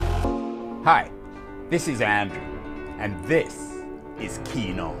Hi, this is Andrew, and this is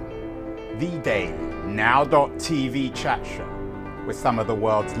Keen On, the daily now.tv chat show with some of the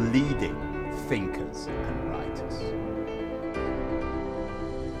world's leading thinkers and writers.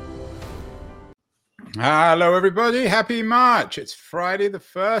 Hello, everybody. Happy March. It's Friday, the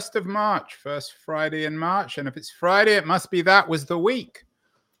 1st of March, first Friday in March. And if it's Friday, it must be that was the week.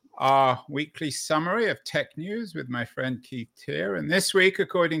 Our weekly summary of tech news with my friend Keith Teare. And this week,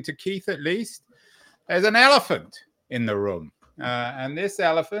 according to Keith at least, there's an elephant in the room. And this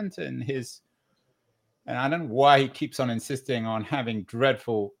elephant and I don't know why he keeps on insisting on having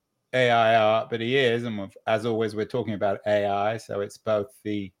dreadful AI art, but he is. And as always, we're talking about AI. So it's both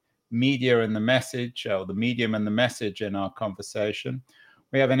the media and the message, or the medium and the message in our conversation.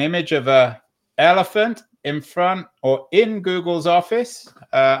 We have an image of a elephant in front or in Google's office.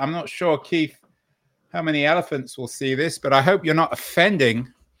 I'm not sure, Keith, how many elephants will see this, but I hope you're not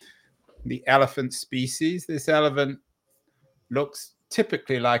offending the elephant species. This elephant looks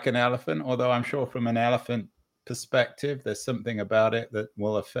typically like an elephant, although I'm sure from an elephant perspective, there's something about it that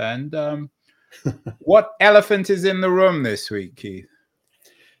will offend. What elephant is in the room this week, Keith?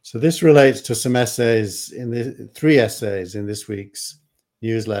 So this relates to some essays, three essays in this week's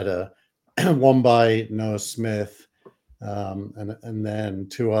newsletter. One by Noah Smith, and then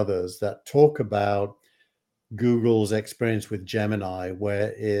two others that talk about Google's experience with Gemini,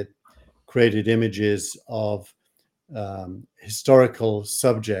 where it created images of historical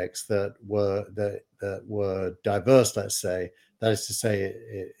subjects that were diverse. Let's say, that is to say,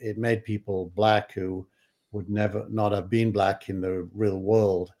 it made people black who would never not have been black in the real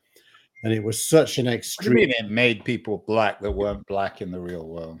world. And it was such an extreme. What do you mean it made people black that weren't black in the real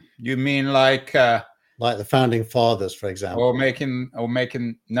world? You mean like the founding fathers, for example, or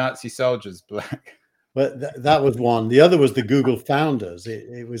making Nazi soldiers black? But that was one. The other was the Google founders.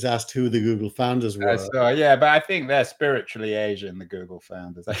 It was asked who the Google founders were. Yeah, but I think they're spiritually Asian, the Google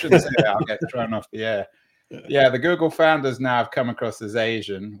founders. I shouldn't say that. I'll get thrown off the air. Yeah, the Google founders now have come across as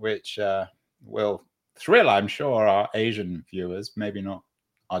Asian, which will thrill, I'm sure, our Asian viewers, maybe not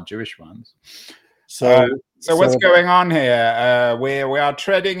our Jewish ones. So what's going on here? We are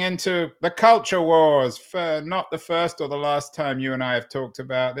treading into the culture wars. For not the first or the last time you and I have talked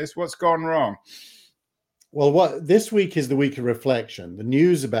about this. What's gone wrong? Well, this week is the week of reflection. The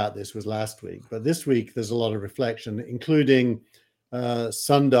news about this was last week, but this week there's a lot of reflection, including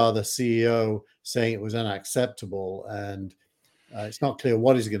Sundar, the CEO, saying it was unacceptable, and it's not clear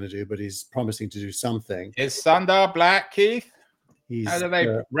what he's going to do, but he's promising to do something. Is Sundar black, Keith?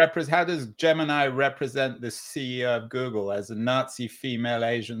 How does Gemini represent the CEO of Google as a Nazi female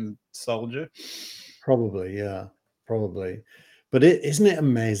Asian soldier? Probably, yeah, probably. But isn't it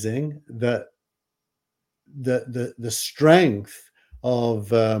amazing that the strength of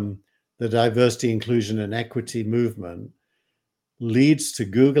the diversity, inclusion, and equity movement leads to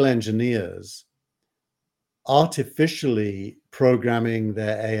Google engineers artificially programming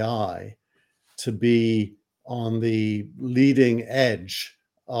their AI to be on the leading edge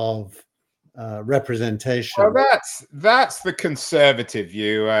of representation? Well, that's the conservative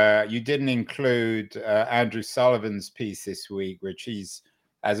view. You didn't include Andrew Sullivan's piece this week, which he's,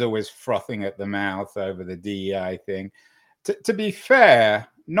 as always, frothing at the mouth over the DEI thing. To be fair,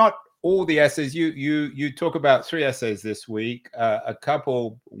 not all the essays. You talk about three essays this week. A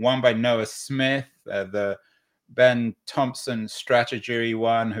couple, one by Noah Smith, the Ben Thompson strategy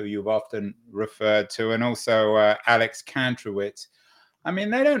one, who you've often referred to, and also Alex Kantrowitz. I mean,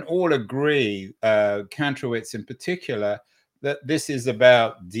 they don't all agree, Kantrowitz in particular, that this is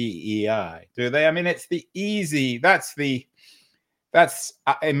about DEI, do they? I mean, it's the easy, that's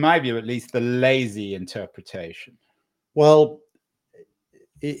in my view, at least, the lazy interpretation. Well,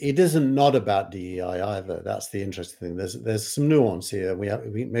 it isn't not about DEI either. That's the interesting thing. There's some nuance here.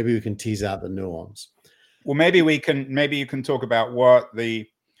 Maybe we can tease out the nuance. Well, maybe you can talk about what the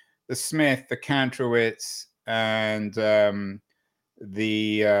Smith, the Kantrowitz, and the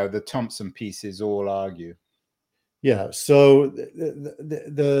Thompson pieces all argue. Yeah. So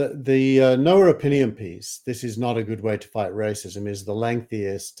the Noah opinion piece, "This is not a good way to fight racism," is the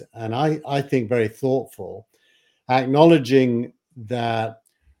lengthiest, and I think very thoughtful, acknowledging that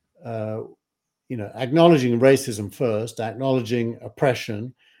acknowledging racism first, acknowledging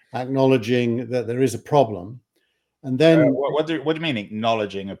oppression, acknowledging that there is a problem, and then what do you mean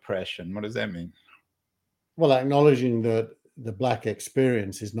acknowledging oppression? What does that mean? Well, acknowledging that the Black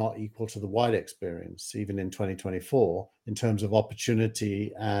experience is not equal to the white experience, even in 2024, in terms of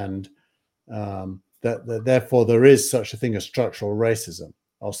opportunity, and that therefore there is such a thing as structural racism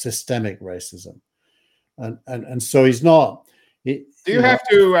or systemic racism, and so he's not Do you have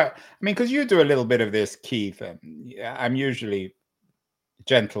to? I mean, because you do a little bit of this, Keith. I'm usually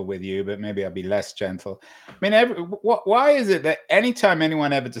gentle with you, but maybe I'll be less gentle. I mean, why is it that anytime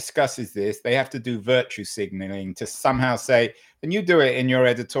anyone ever discusses this, they have to do virtue signaling to somehow say, and you do it in your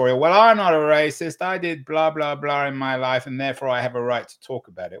editorial, well, I'm not a racist. I did blah, blah, blah in my life, and therefore I have a right to talk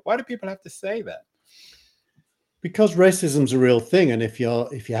about it. Why do people have to say that? Because racism's a real thing. And if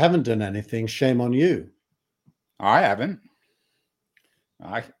you haven't done anything, shame on you. I haven't.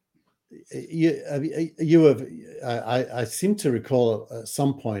 I seem to recall at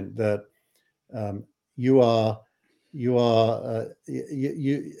some point that I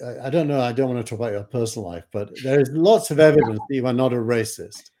don't know, I don't want to talk about your personal life, but there is lots of evidence that you are not a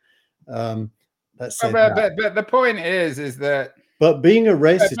racist. Let's say but the point is that. But being a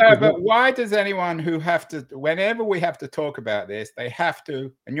racist. But why does anyone who have to, whenever we have to talk about this, they have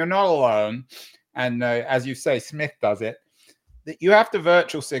to, and you're not alone, and as you say, Smith does it, that you have to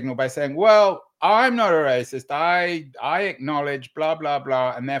virtual signal by saying, well, I'm not a racist. I acknowledge blah, blah,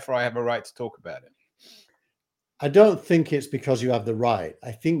 blah, and therefore I have a right to talk about it. I don't think it's because you have the right.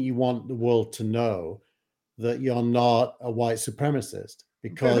 I think you want the world to know that you're not a white supremacist.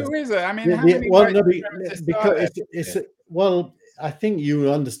 Because but who is it? I mean, how many white supremacists because well, I think you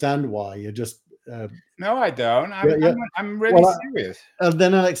understand why. You're just no, I don't. I'm really serious.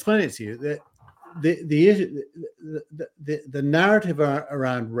 Then I'll explain it to you. The narrative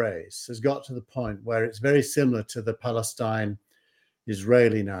around race has got to the point where it's very similar to the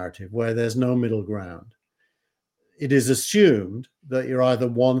Palestine-Israeli narrative, where there's no middle ground. It is assumed that you're either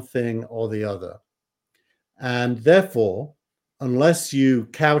one thing or the other. And therefore, unless you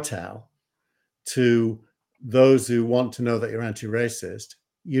kowtow to those who want to know that you're anti-racist,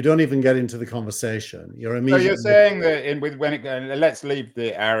 you don't even get into the conversation. You're immediately. So you're saying that let's leave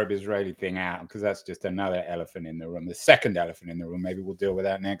the Arab-Israeli thing out, because that's just another elephant in the room. The second elephant in the room. Maybe we'll deal with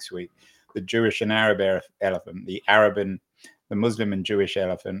that next week. The Jewish and Arab elephant, the Muslim and Jewish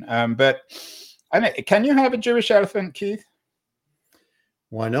elephant. But can you have a Jewish elephant, Keith?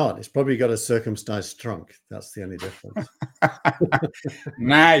 Why not? It's probably got a circumcised trunk. That's the only difference.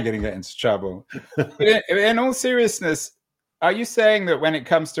 Now you're going to get into trouble. In all seriousness, are you saying that when it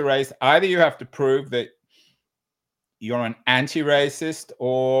comes to race, either you have to prove that you're an anti-racist,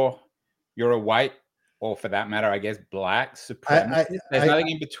 or you're a white, or for that matter, I guess, black supremacist? There's nothing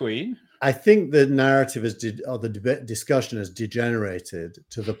in between? I think the narrative or the discussion has degenerated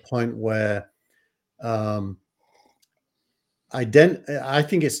to the point where I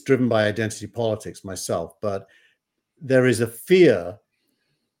think it's driven by identity politics myself, but there is a fear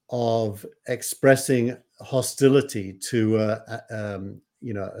of expressing hostility to a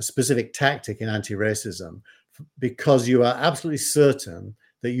specific tactic in anti-racism, because you are absolutely certain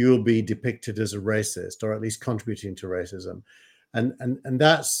that you will be depicted as a racist, or at least contributing to racism, and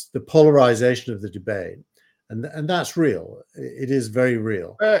that's the polarization of the debate, and that's real. It is very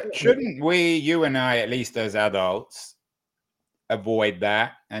real. Shouldn't we, you and I, at least as adults, avoid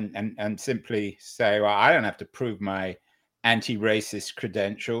that and simply say, well, I don't have to prove my anti-racist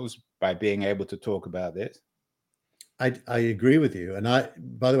credentials by being able to talk about this? I agree with you, and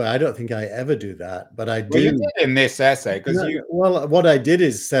by the way, I don't think I ever do that, but I do. Well, you did in this essay, because well, what I did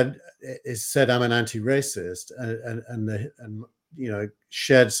is said I'm an anti-racist, and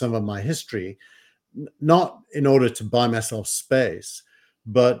shared some of my history, not in order to buy myself space,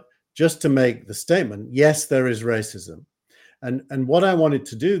 but just to make the statement, yes, there is racism. And what I wanted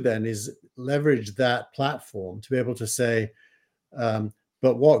to do then is leverage that platform to be able to say,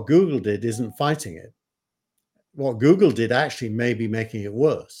 but what Google did isn't fighting it. What Google did actually may be making it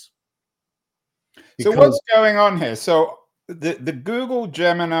worse. So what's going on here? So the Google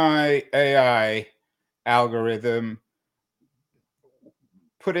Gemini AI algorithm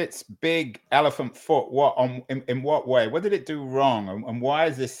put its big elephant foot in what way? What did it do wrong? And why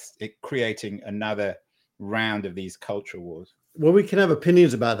is it creating another round of these culture wars? Well, we can have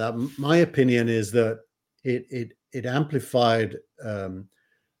opinions about that. My opinion is that it amplified a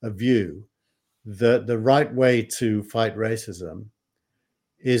view that the right way to fight racism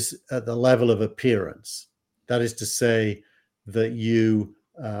is at the level of appearance. That is to say that you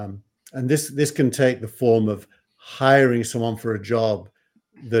and this can take the form of hiring someone for a job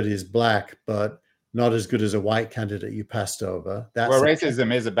that is black but not as good as a white candidate you passed over.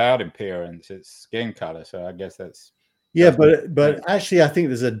 Racism is about appearance. It's skin color. So I guess that's but actually I think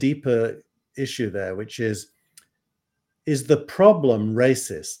there's a deeper issue there, which is the problem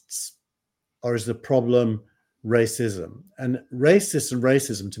racists, or is the problem racism? And racist and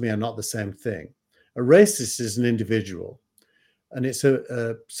racism to me are not the same thing. A racist is an individual, and it's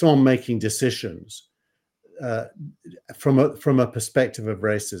someone making decisions from a perspective of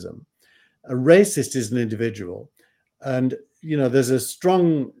racism. A racist is an individual, and there's a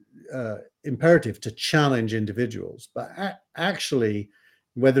strong imperative to challenge individuals. But actually,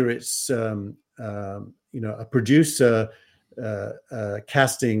 whether it's a producer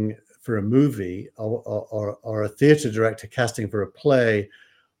casting for a movie, or a theater director casting for a play,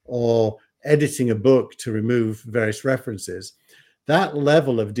 or editing a book to remove various references, that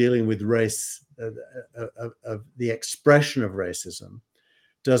level of dealing with race, of the expression of racism,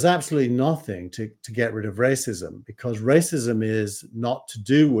 does absolutely nothing to get rid of racism, because racism is not to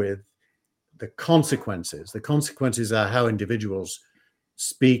do with the consequences. The consequences are how individuals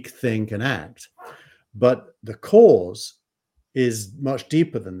speak, think, and act. But the cause is much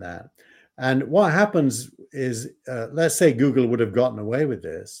deeper than that. And what happens is, let's say Google would have gotten away with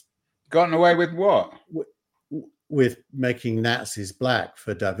this. Gotten away with what? With making Nazis black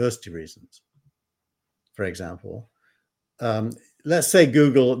for diversity reasons, for example. Let's say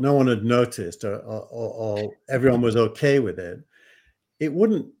Google, no one had noticed, or everyone was okay with it. It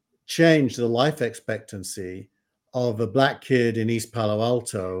wouldn't change the life expectancy of a black kid in East Palo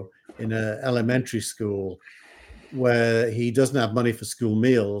Alto in an elementary school where he doesn't have money for school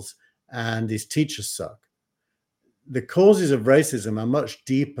meals and his teachers suck. The causes of racism are much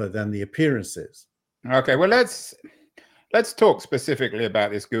deeper than the appearances. Okay, well, let's talk specifically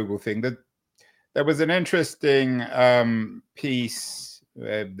about this Google thing. There was an interesting piece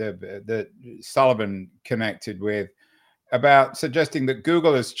that Sullivan connected with about suggesting that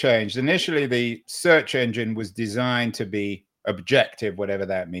Google has changed. Initially, the search engine was designed to be objective, whatever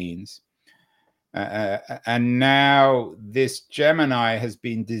that means. And now this Gemini has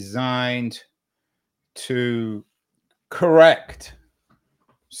been designed to correct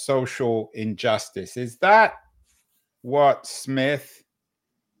social injustice. Is that what Smith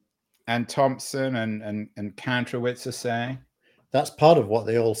and Thompson and Kantrowitz are saying? That's part of what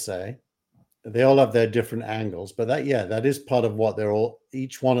they all say. They all have their different angles, but that is part of what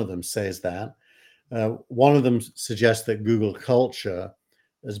each one of them says that. One of them suggests that Google culture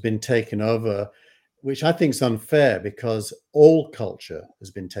has been taken over, which I think is unfair, because all culture has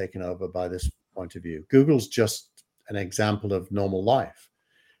been taken over by this point of view. Google's just an example of normal life.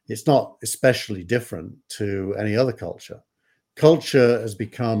 It's not especially different to any other culture. Culture has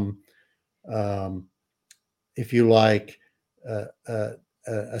become, if you like,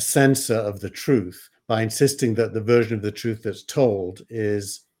 a censor of the truth by insisting that the version of the truth that's told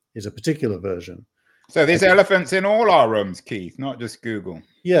is a particular version. So there's elephants in all our rooms, Keith, not just Google.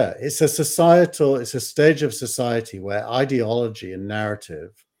 Yeah, it's a stage of society where ideology and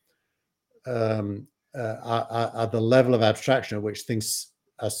narrative are the level of abstraction at which things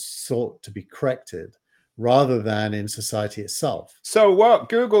are sought to be corrected, rather than in society itself. So what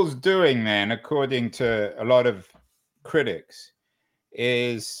Google's doing then, according to a lot of critics,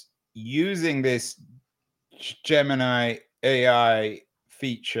 is using this Gemini AI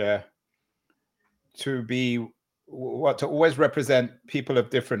feature to always represent people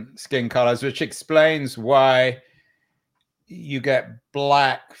of different skin colors, which explains why you get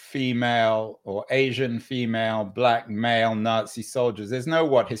black female or Asian female, black male Nazi soldiers. There's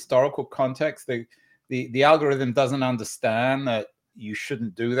no historical context. The algorithm doesn't understand that you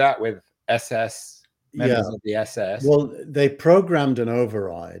shouldn't do that with members of the SS. Well, they programmed an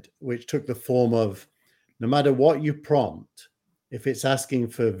override which took the form of, no matter what you prompt, if it's asking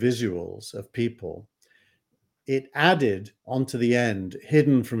for visuals of people, it added onto the end,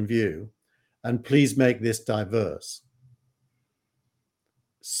 hidden from view, and please make this diverse.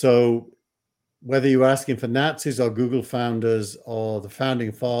 So whether you're asking for Nazis or Google founders or the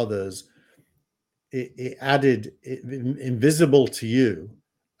founding fathers, it added invisible to you,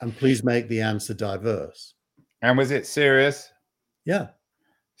 and please make the answer diverse. And was it serious? Yeah.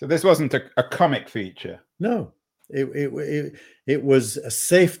 So this wasn't a comic feature. No, it was a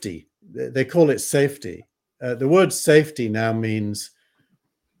safety. They call it safety. The word safety now means,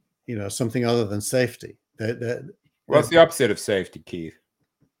 something other than safety. What's the opposite of safety, Keith?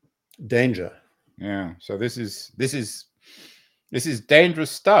 Danger. Yeah. So this is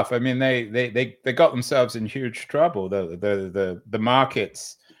dangerous stuff. I mean, they got themselves in huge trouble. The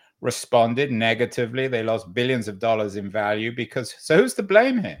markets responded negatively. They lost billions of dollars in value so who's to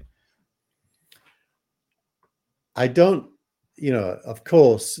blame here? I don't, of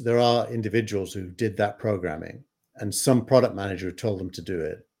course, there are individuals who did that programming and some product manager who told them to do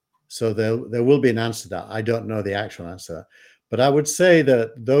it. So there will be an answer to that. I don't know the actual answer, but I would say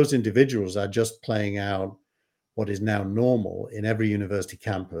that those individuals are just playing out what is now normal in every university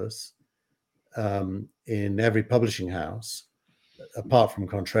campus, in every publishing house, apart from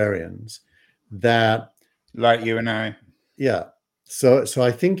contrarians, that Like you and I. Yeah. So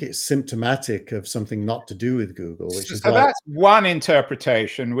I think it's symptomatic of something not to do with Google, which is So why. that's one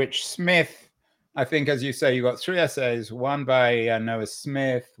interpretation, which Smith, I think, as you say, you got 3 essays, one by Noah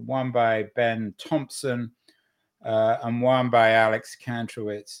Smith, one by Ben Thompson, and one by Alex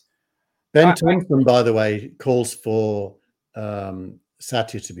Kantrowitz. Ben Thompson, by the way, calls for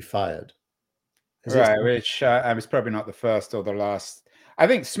Satya to be fired. Right, which I was probably not the first or the last. I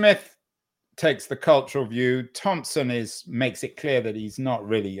think Smith takes the cultural view. Thompson makes it clear that he's not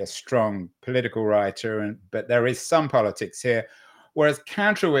really a strong political writer, but there is some politics here. Whereas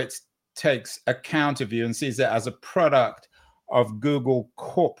Kantrowitz takes a counter view and sees it as a product of Google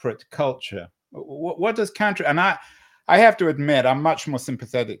corporate culture. What does Kantrowitz? And I have to admit, I'm much more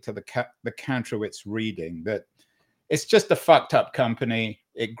sympathetic to the Kantrowitz reading, that it's just a fucked up company.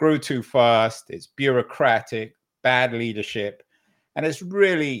 It grew too fast. It's bureaucratic, bad leadership, and it's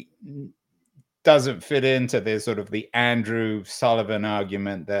really doesn't fit into this sort of the Andrew Sullivan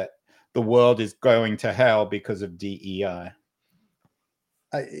argument that the world is going to hell because of DEI.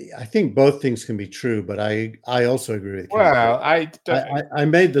 I think both things can be true, but I also agree with Ken. Well, I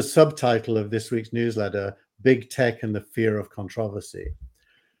made the subtitle of this week's newsletter, Big Tech and the Fear of Controversy.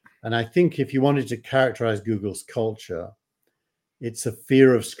 And I think if you wanted to characterize Google's culture, it's a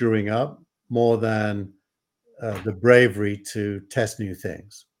fear of screwing up more than the bravery to test new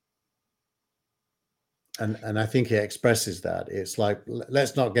things. And I think it expresses that. It's like,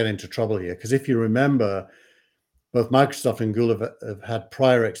 let's not get into trouble here. Because if you remember, both Microsoft and Google have had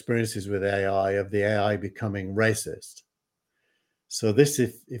prior experiences with AI, of the AI becoming racist. So this,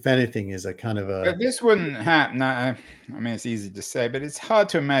 if anything, is a kind of a... But this wouldn't happen. I mean, it's easy to say, but it's hard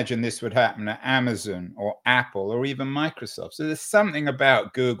to imagine this would happen at Amazon or Apple or even Microsoft. So there's something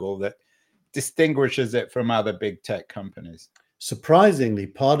about Google that distinguishes it from other big tech companies. Surprisingly,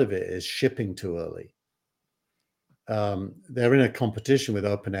 part of it is shipping too early. They're in a competition with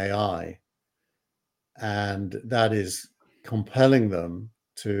OpenAI, and that is compelling them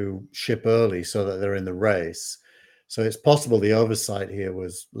to ship early so that they're in the race. So it's possible the oversight here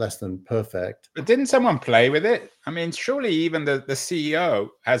was less than perfect. But didn't someone play with it? I mean, surely even the CEO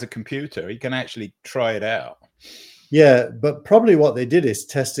has a computer. He can actually try it out. Yeah, but probably what they did is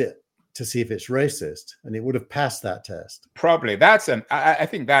test it to see if it's racist, and it would have passed that test. Probably. I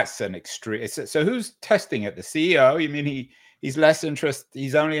think that's an extreme. So who's testing it? The CEO? You mean he's less interested?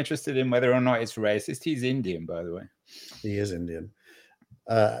 He's only interested in whether or not it's racist. He's Indian, by the way. He is Indian.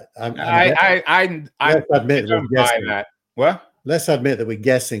 I admit don't buy that. What? Let's admit that we're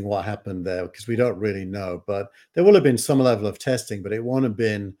guessing what happened there because we don't really know. But there will have been some level of testing, but it won't have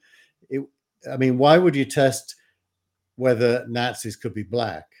been. I mean, why would you test whether Nazis could be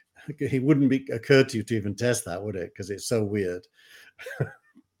black? It wouldn't occur to you to even test that, would it? Because it's so weird.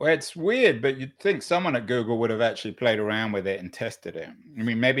 Well, it's weird, but you'd think someone at Google would have actually played around with it and tested it. I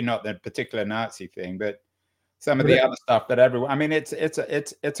mean, maybe not the particular Nazi thing, but some of the other stuff that everyone. I mean, it's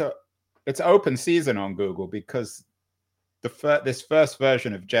open season on Google because this first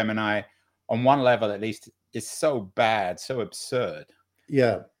version of Gemini, on one level at least, is so bad, so absurd.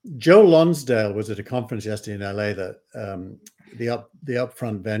 Yeah, Joe Lonsdale was at a conference yesterday in LA, that the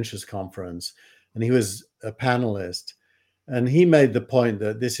Upfront Ventures conference, and he was a panelist, and he made the point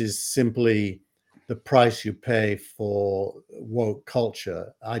that this is simply the price you pay for woke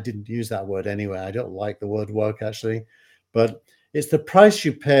culture. I didn't use that word anyway. I don't like the word woke actually, but it's the price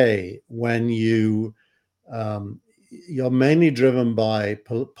you pay when you're mainly driven by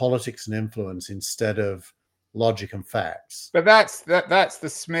politics and influence instead of logic and facts. But that's the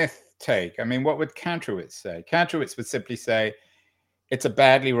Smith take. I mean, what would Kantrowitz say? Kantrowitz would simply say it's a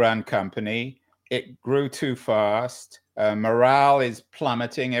badly run company. It grew too fast. Morale is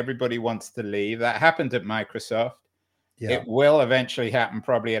plummeting. Everybody wants to leave. That happened at Microsoft. Yeah. It will eventually happen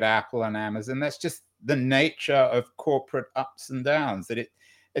probably at Apple and Amazon. That's just the nature of corporate ups and downs, that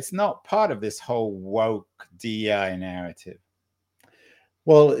it's not part of this whole woke DEI narrative.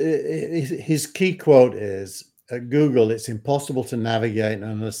 Well, his key quote is, at Google, it's impossible to navigate and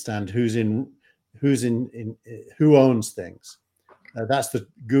understand who owns things. That's the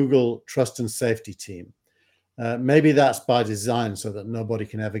Google Trust and Safety team. Maybe that's by design so that nobody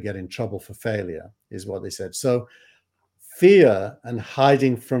can ever get in trouble for failure, is what they said. So fear and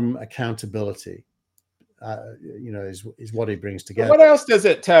hiding from accountability, is what he brings together. What else does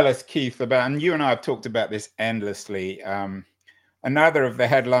it tell us, Keith, about, and you and I have talked about this endlessly. Another of the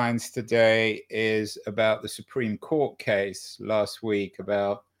headlines today is about the Supreme Court case last week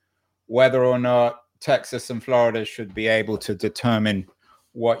about whether or not Texas and Florida should be able to determine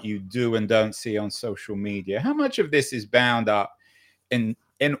what you do and don't see on social media. How much of this is bound up in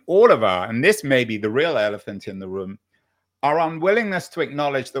in all of our, and this may be the real elephant in the room, our unwillingness to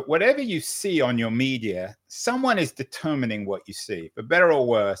acknowledge that whatever you see on your media, someone is determining what you see, for better or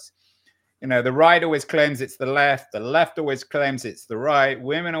worse. You know, the right always claims it's the left always claims it's the right,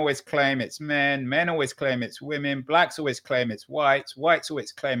 women always claim it's men always claim it's women, blacks always claim it's whites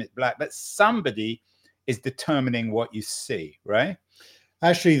always claim it's black, but somebody is determining what you see, right?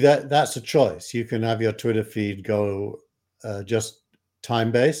 Actually, that's a choice. You can have your Twitter feed go just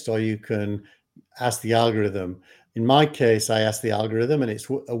time-based, or you can ask the algorithm. In my case, I ask the algorithm, and it's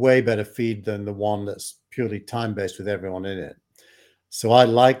a way better feed than the one that's purely time-based with everyone in it. So I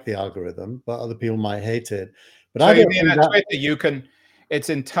like the algorithm, but other people might hate it. But so I don't you mean think at Twitter, you can, it's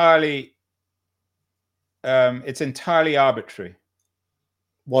entirely arbitrary.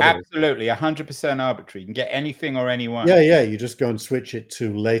 What Absolutely, 100% arbitrary. You can get anything or anyone. Yeah. You just go and switch it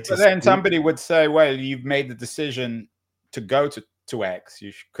to latest. But then somebody would say, well, you've made the decision to go to X.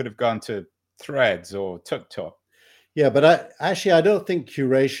 You could have gone to Threads or TikTok. Yeah, but I don't think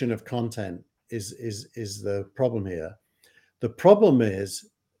curation of content is the problem here. The problem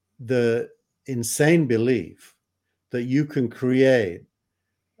is the insane belief that you can create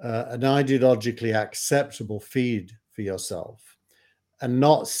an ideologically acceptable feed for yourself and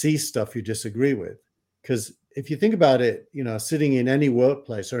not see stuff you disagree with. Because if you think about it, you know, sitting in any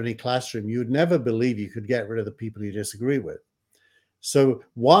workplace or any classroom, you would never believe you could get rid of the people you disagree with. So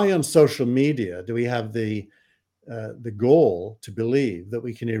why on social media do we have the goal to believe that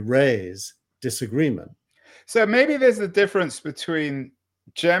we can erase disagreement? So maybe there's a difference between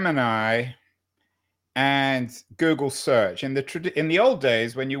Gemini and Google search. In the old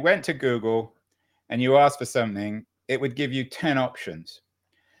days, when you went to Google and you asked for something, it would give you 10 options.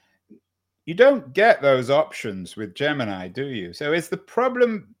 You don't get those options with Gemini, do you? So is the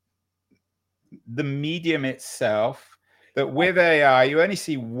problem the medium itself, that with AI, you only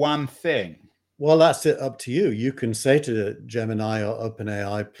see one thing? Well, that's it, up to you. You can say to Gemini or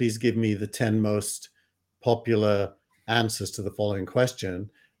OpenAI, please give me the 10 most popular answers to the following question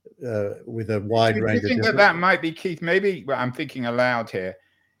with a wide range of different... that might be, Keith, maybe I'm thinking aloud here.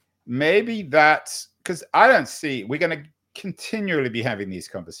 Maybe that's because I don't see, we're going to continually be having these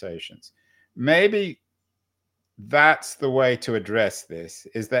conversations. Maybe that's the way to address this,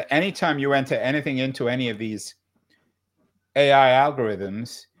 is that anytime you enter anything into any of these AI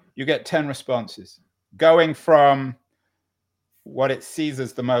algorithms, you get 10 responses, going from what it sees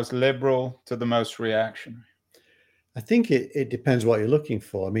as the most liberal to the most reactionary. I think it depends what you're looking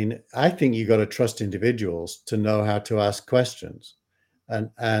for. I mean, I think you got to trust individuals to know how to ask questions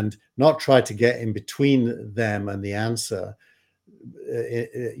and not try to get in between them and the answer,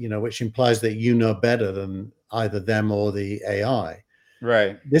 you know, which implies that you know better than either them or the AI.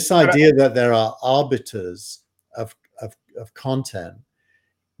 Right. This idea that there are arbiters of content,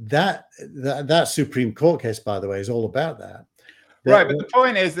 that Supreme Court case, by the way, is all about that. Right, but the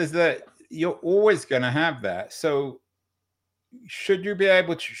point is that you're always going to have that. So should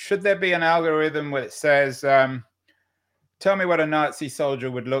there be an algorithm where it says, tell me what a Nazi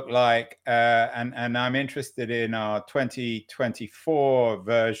soldier would look like, and I'm interested in our 2024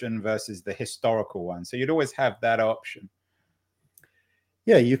 version versus the historical one. So you'd always have that option.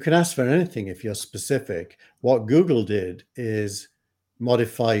 Yeah, you can ask for anything if you're specific. What Google did is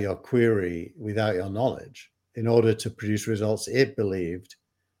modify your query without your knowledge in order to produce results it believed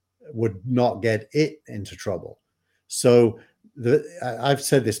would not get it into trouble. So I've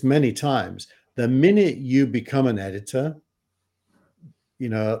said this many times, the minute you become an editor, you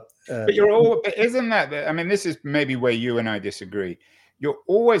know... but isn't that, I mean, this is maybe where you and I disagree. You're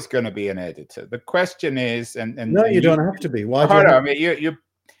always going to be an editor. The question is, no, you don't have to be. Why? I mean,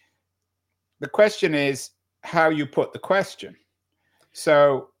 the question is how you put the question.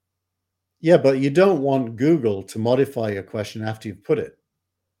 So, yeah, but you don't want Google to modify your question after you've put it.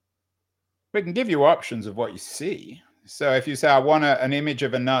 We can give you options of what you see. So if you say, I want an image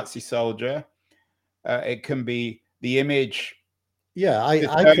of a Nazi soldier, it can be the image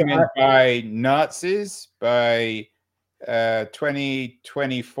determined by Nazis, by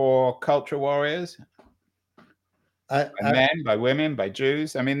 2024 culture warriors, by men, by women, by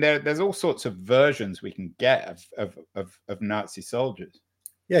Jews. I mean, there's all sorts of versions we can get of Nazi soldiers.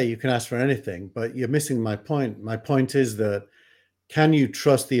 Yeah, you can ask for anything, but you're missing my point. My point is that, can you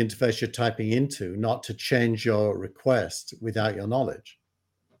trust the interface you're typing into not to change your request without your knowledge?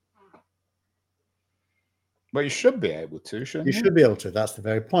 Well, you should be able to, shouldn't you? You should be able to. That's the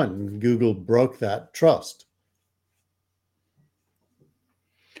very point. And Google broke that trust.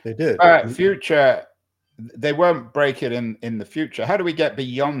 They did. Future, they won't break it in the future. How do we get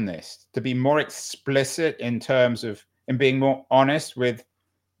beyond this to be more explicit in terms of being more honest with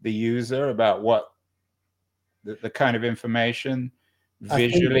the user about what the kind of information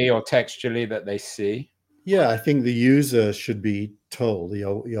visually or textually that they see? Yeah, I think the user should be told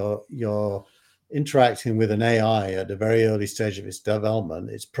you're interacting with an AI at a very early stage of its development.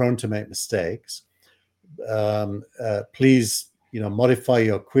 It's prone to make mistakes. Please, modify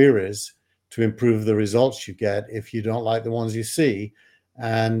your queries to improve the results you get if you don't like the ones you see.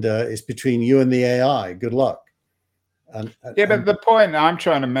 And it's between you and the AI. Good luck. But the point I'm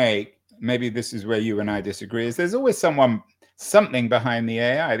trying to make, maybe this is where you and I disagree, is there's always something behind the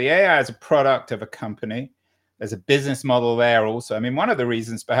AI. The AI is a product of a company. There's a business model there also. I mean, one of the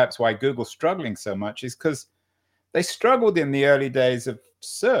reasons perhaps why Google's struggling so much is because they struggled in the early days of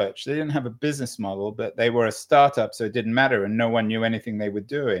search. They didn't have a business model, but they were a startup, so it didn't matter, and no one knew anything they were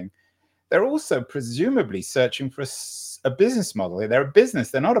doing. They're also presumably searching for a business model. They're a business.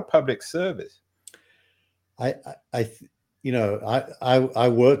 They're not a public service. I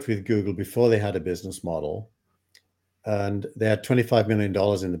worked with Google before they had a business model, and they had $25 million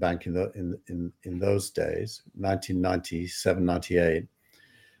in the bank in those days, 1997, 98.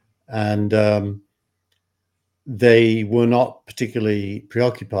 And they were not particularly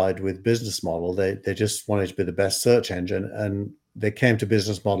preoccupied with business model. They just wanted to be the best search engine, and they came to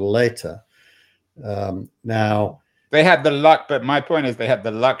business model later. Now they had the luck, but my point is they had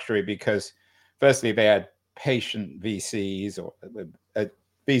the luxury because firstly they had patient VCs or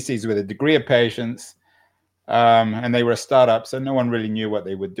VCs with a degree of patience, and they were a startup, so no one really knew what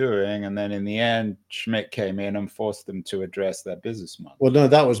they were doing. And then in the end, Schmidt came in and forced them to address that business model. Well, no,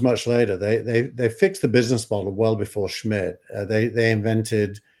 that was much later. They fixed the business model well before Schmidt. They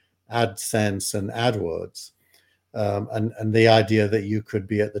invented AdSense and AdWords, and the idea that you could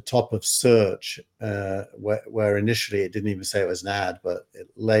be at the top of search, where initially it didn't even say it was an ad, but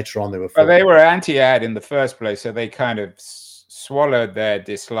later on they were. Well, they were anti-ad in the first place, so they kind of swallowed their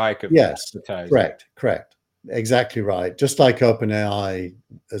dislike of advertising. Correct. Exactly right. Just like OpenAI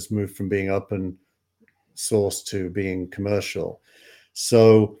has moved from being open source to being commercial.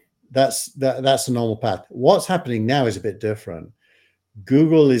 So that's a normal path. What's happening now is a bit different.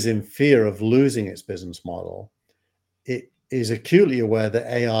 Google is in fear of losing its business model. It is acutely aware that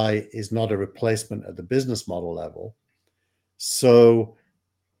AI is not a replacement at the business model level. So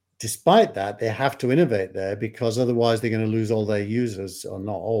despite that, they have to innovate there, because otherwise they're going to lose all their users, or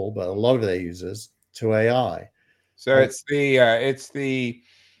not all, but a lot of their users, to AI. So it's the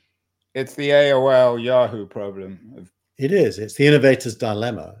AOL Yahoo problem. It's the innovator's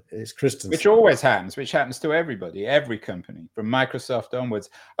dilemma. It's Christensen. Which always happens, which happens to everybody, every company, from Microsoft onwards.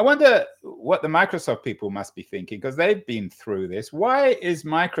 I wonder what the Microsoft people must be thinking, because they've been through this. Why is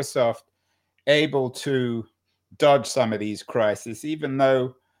Microsoft able to dodge some of these crises, even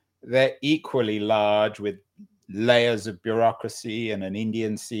though they're equally large, with layers of bureaucracy and an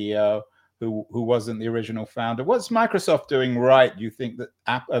Indian CEO who wasn't the original founder? What's Microsoft doing right, do you think,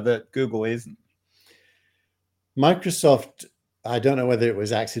 that Google isn't? Microsoft, I don't know whether it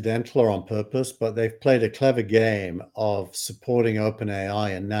was accidental or on purpose, but they've played a clever game of supporting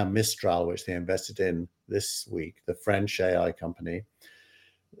OpenAI and now Mistral, which they invested in this week, the French AI company.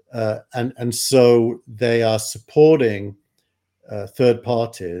 And so they are supporting third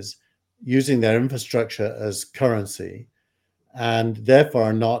parties using their infrastructure as currency, and therefore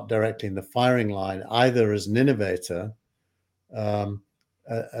are not directly in the firing line either as an innovator,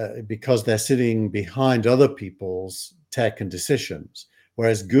 because they're sitting behind other people's tech and decisions.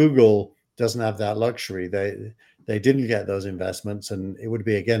 Whereas Google doesn't have that luxury. They didn't get those investments, and it would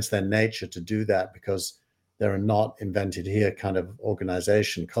be against their nature to do that, because they're a not invented here kind of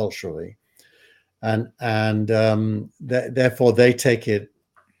organization culturally. And therefore they take it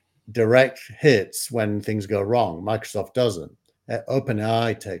direct hits when things go wrong. Microsoft doesn't.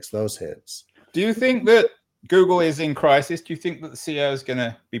 OpenAI takes those hits. Do you think that Google is in crisis? Do you think that the CEO is going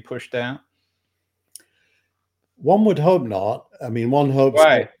to be pushed out? One would hope not. I mean, one hopes.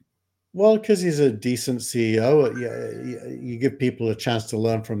 Why? Well, because he's a decent CEO. You give people a chance to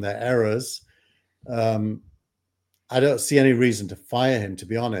learn from their errors. I don't see any reason to fire him, to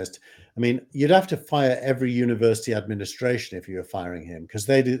be honest. I mean, you'd have to fire every university administration if you were firing him, because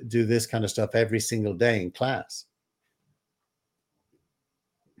they do this kind of stuff every single day in class.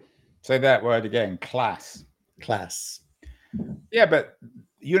 Say that word again, class. Class. Yeah, but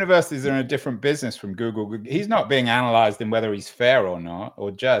universities are in a different business from Google. He's not being analyzed in whether he's fair or not, or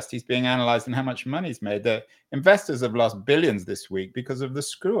just. He's being analyzed in how much money he's made. The investors have lost billions this week because of the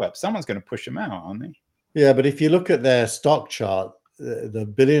screw up. Someone's going to push him out, aren't they? Yeah, but if you look at their stock chart,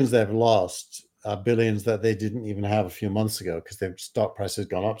 the billions they've lost are billions that they didn't even have a few months ago, because their stock price has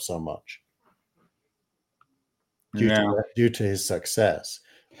gone up so much due to his success.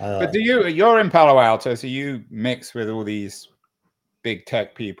 But you're in Palo Alto, so you mix with all these big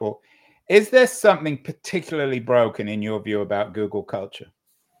tech people. Is there something particularly broken in your view about Google culture?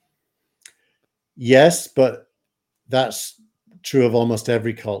 Yes, but that's true of almost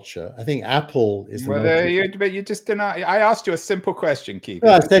every culture. I think Apple is the most. But you just didn't. I asked you a simple question, Keith.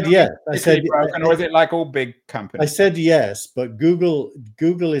 No, I said yes. I said broken, or is it like all big companies? I said yes, but Google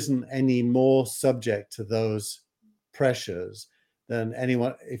isn't any more subject to those pressures than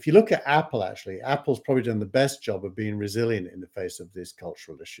anyone. If you look at Apple, actually, Apple's probably done the best job of being resilient in the face of these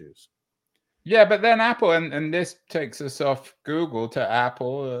cultural issues. Yeah, but then Apple, and this takes us off Google to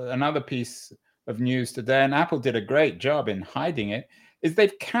Apple. Another piece of news today, and Apple did a great job in hiding it, is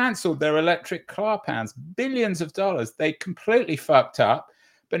they've cancelled their electric car plans, billions of dollars. They completely fucked up,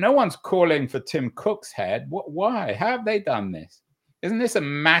 but no one's calling for Tim Cook's head. Why? How have they done this? Isn't this a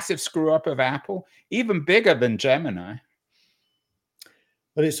massive screw up of Apple, even bigger than Gemini?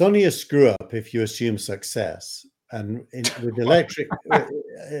 But it's only a screw up if you assume success. And with electric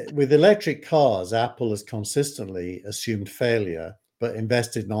cars, Apple has consistently assumed failure, but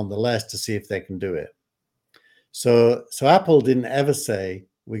invested nonetheless to see if they can do it. So Apple didn't ever say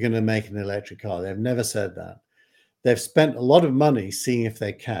we're going to make an electric car. They've never said that. They've spent a lot of money seeing if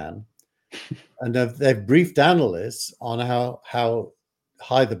they can, and they've briefed analysts on how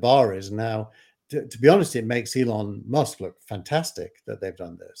high the bar is now. To be honest, it makes Elon Musk look fantastic that they've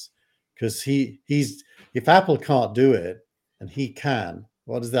done this, because he's if Apple can't do it and he can,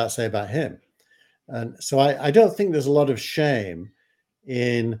 what does that say about him? And so I don't think there's a lot of shame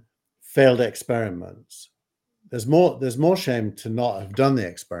in failed experiments. There's more shame to not have done the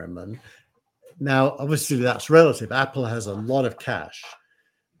experiment. Now, obviously, that's relative. Apple has a lot of cash,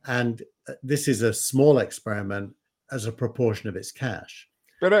 and this is a small experiment as a proportion of its cash.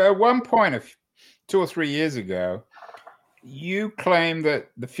 But at one point, 2 or 3 years ago, you claimed that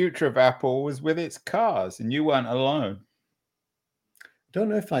the future of Apple was with its cars, and you weren't alone. I don't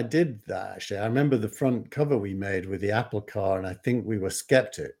know if I did that, actually. I remember the front cover we made with the Apple car, and I think we were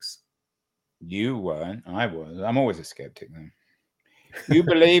skeptics. You weren't. I was. I'm always a skeptic, then. You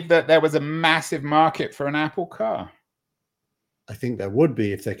believe that there was a massive market for an Apple car? I think there would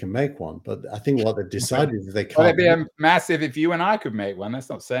be if they can make one, but I think what they've decided is they can't. Well, it'd be a massive if you and I could make one. That's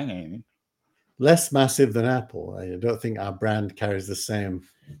not saying anything. Less massive than Apple. I don't think our brand carries the same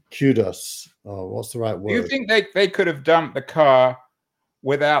kudos. Or what's the right word? Do you think they could have dumped the car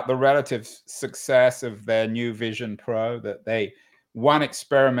without the relative success of their new Vision Pro? That one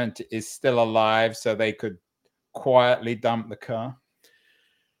experiment is still alive, so they could quietly dump the car?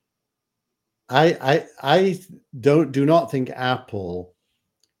 I do not think Apple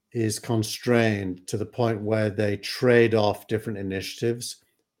is constrained to the point where they trade off different initiatives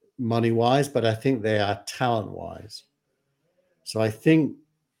money-wise, but I think they are talent-wise. So I think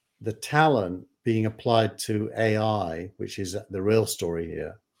the talent being applied to AI, which is the real story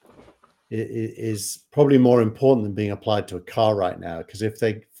here, is probably more important than being applied to a car right now. Because if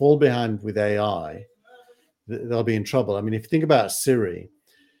they fall behind with AI, they'll be in trouble. I mean, if you think about Siri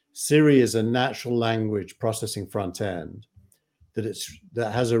is a natural language processing front end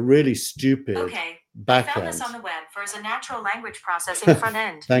that has a really stupid back end. I found this on the web for as a natural language processing front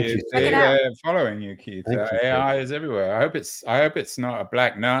end. Thank you. They're following you, Keith. AI is everywhere. I hope it's not a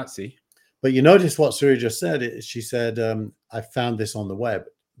black Nazi. But you notice what Siri just said. She said, I found this on the web.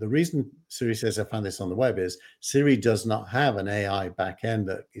 The reason Siri says I found this on the web is Siri does not have an AI backend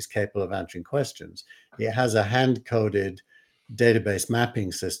that is capable of answering questions. It has a hand-coded database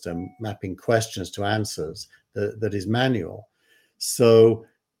mapping system, mapping questions to answers that is manual. So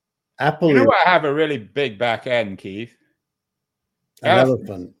Apple... You know what? I have a really big backend, Keith. An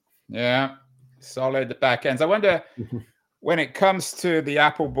elephant. Yeah, solid backends. I wonder... When it comes to the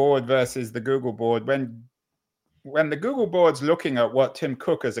Apple board versus the Google board, when the Google board's looking at what Tim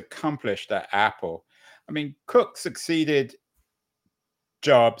Cook has accomplished at Apple, I mean, Cook succeeded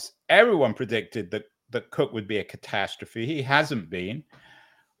Jobs. Everyone predicted that Cook would be a catastrophe. He hasn't been.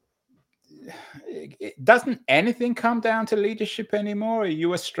 Doesn't anything come down to leadership anymore? Are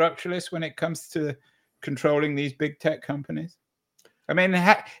you a structuralist when it comes to controlling these big tech companies? I mean,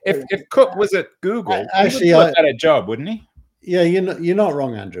 if Cook was at Google, actually, he would do a better job, wouldn't he? Yeah, you're not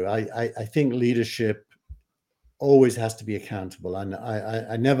wrong, Andrew. I think leadership always has to be accountable, and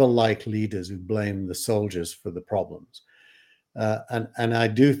I never like leaders who blame the soldiers for the problems. And I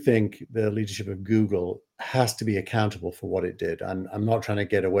do think the leadership of Google has to be accountable for what it did. And I'm not trying to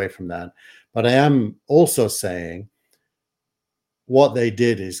get away from that, but I am also saying what they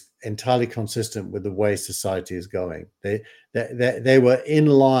did is entirely consistent with the way society is going. They were in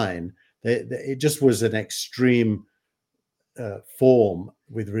line. It just was an extreme form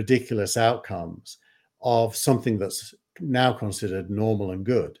with ridiculous outcomes of something that's now considered normal and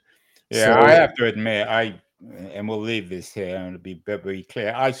good. Yeah, So, I have to admit, and we'll leave this here and to be very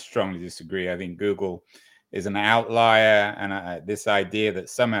clear, I strongly disagree. I think Google is an outlier, and this idea that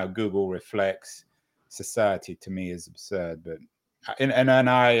somehow Google reflects society to me is absurd. But and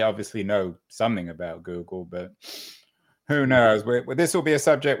I obviously know something about Google, but who knows? This will be a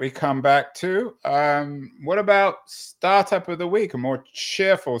subject we come back to. What about startup of the week? A more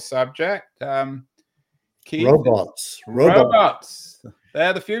cheerful subject. Keith? Robots.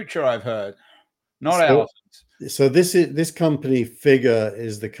 They're the future, I've heard. Not elephants. So this company, Figure,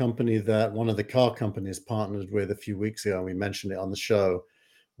 is the company that one of the car companies partnered with a few weeks ago, and we mentioned it on the show,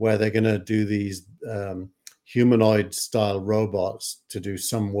 where they're going to do these humanoid-style robots to do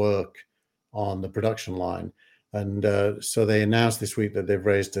some work on the production line. And so they announced this week that they've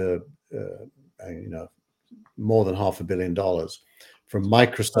raised more than $500 million from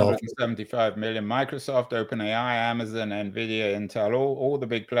Microsoft. 175 million. Microsoft, OpenAI, Amazon, Nvidia, Intel, all the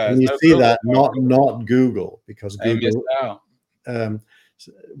big players. And you see Google, that, not Google, because they Google missed out.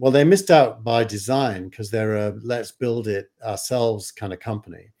 Well, they missed out by design because they're a let's build it ourselves kind of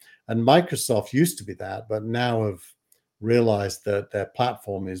company. And Microsoft used to be that, but now have realized that their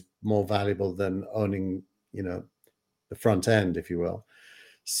platform is more valuable than owning, the front end, if you will.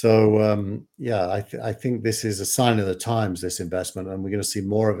 So, I think this is a sign of the times, this investment, and we're going to see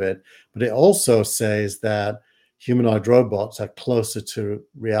more of it. But it also says that humanoid robots are closer to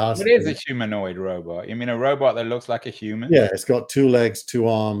reality. What is a humanoid robot? You mean a robot that looks like a human? Yeah, it's got 2 legs, 2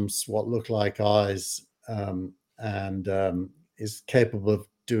 arms, what look like eyes, and is capable of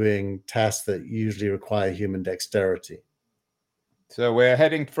doing tasks that usually require human dexterity. So we're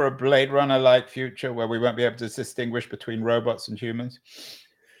heading for a Blade Runner-like future where we won't be able to distinguish between robots and humans?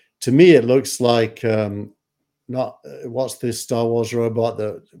 To me, it looks like what's this Star Wars robot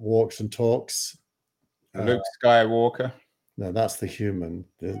that walks and talks? Luke Skywalker. No, that's the human.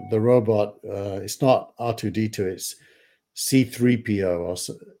 The robot, it's not R2-D2, it's C-3PO or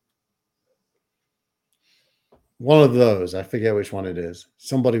one of those. I forget which one it is.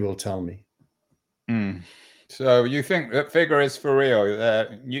 Somebody will tell me. So you think that Figure is for real?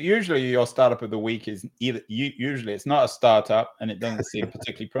 Usually your startup of the week is usually it's not a startup and it doesn't seem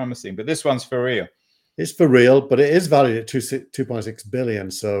particularly promising, but this one's for real. It's for real, but it is valued at 2.6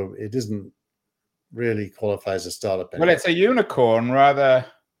 billion, so it doesn't really qualify as a startup anymore. Well, it's a unicorn, rather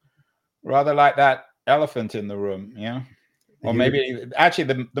like that elephant in the room, yeah. Or maybe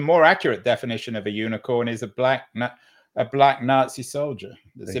actually the more accurate definition of a unicorn is a black Nazi soldier.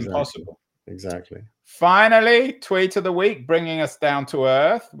 That's impossible. Exactly. Finally, tweet of the week, bringing us down to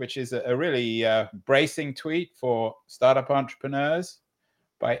earth, which is a really bracing tweet for startup entrepreneurs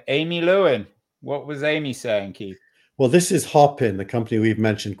by Amy Lewin. What was Amy saying, Keith? Well, this is Hopin, the company we've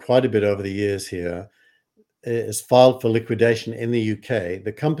mentioned quite a bit over the years here. It is filed for liquidation in the UK.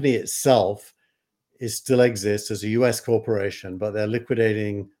 The company itself still exists as a US corporation, but they're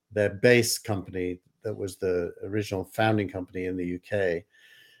liquidating their base company that was the original founding company in the UK.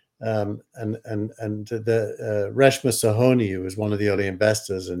 And the Reshma Sohoni, who was one of the early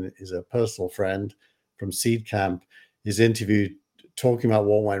investors and is a personal friend from Seed Camp, is interviewed talking about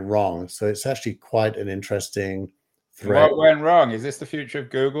what went wrong. So it's actually quite an interesting thread. What went wrong? Is this the future of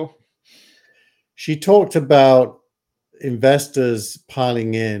Google? She talked about investors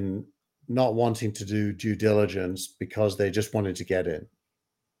piling in, not wanting to do due diligence because they just wanted to get in.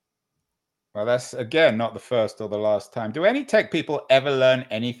 Well, that's, again, not the first or the last time. Do any tech people ever learn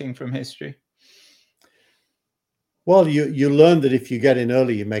anything from history? Well, you learn that if you get in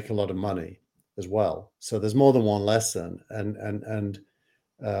early, you make a lot of money as well. So there's more than one lesson. And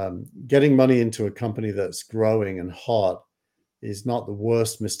getting money into a company that's growing and hot is not the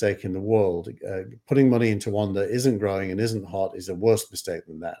worst mistake in the world. Putting money into one that isn't growing and isn't hot is a worse mistake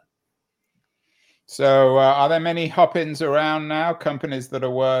than that. So are there many Hopins around now, companies that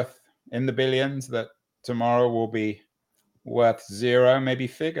are worth in the billions that tomorrow will be worth zero, maybe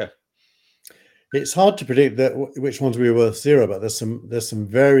Figure? It's hard to predict which ones will be worth zero, but there's some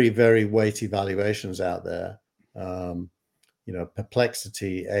very, very weighty valuations out there.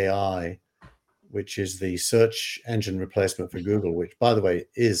 Perplexity AI, which is the search engine replacement for Google, which, by the way,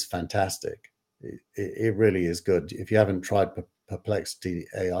 is fantastic. It really is good. If you haven't tried Perplexity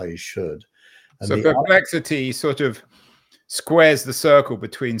AI, you should. And so Perplexity sort of squares the circle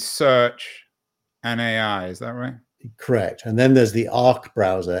between search and AI, is that right? Correct. And then there's the ARC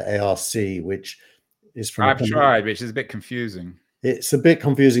browser, ARC, which is from... I've tried, which is a bit confusing. It's a bit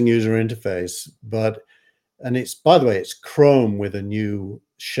confusing user interface, and it's, by the way, it's Chrome with a new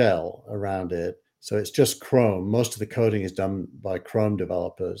shell around it, So it's just Chrome. Most of the coding is done by Chrome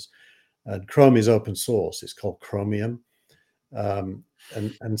developers, and Chrome is open source. It's called Chromium. And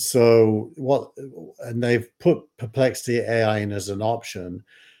they've put Perplexity AI in as an option.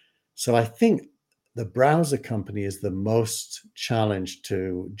 So I think the browser company is the most challenged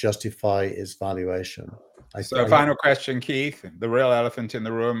to justify its valuation. So final question, Keith, the real elephant in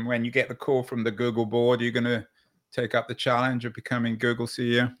the room. When you get the call from the Google board, are you going to take up the challenge of becoming Google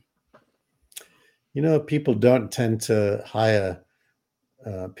CEO? You know, people don't tend to hire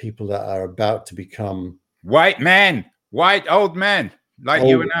people that are about to become white old men like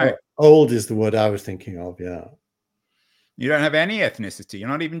you and I. Old is the word I was thinking of. Yeah. You don't have any ethnicity. You're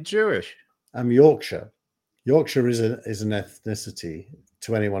not even Jewish. I'm Yorkshire. Yorkshire is an ethnicity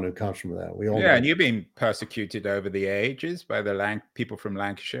to anyone who comes from there. We all know. And you've been persecuted over the ages by the people from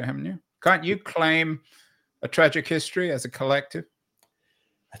Lancashire, haven't you? Can't you claim a tragic history as a collective?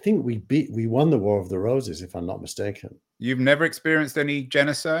 I think we won the War of the Roses, if I'm not mistaken. You've never experienced any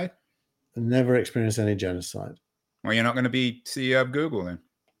genocide? Never experienced any genocide. Well, you're not going to be CEO of Google then.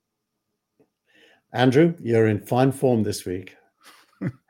 Andrew, you're in fine form this week.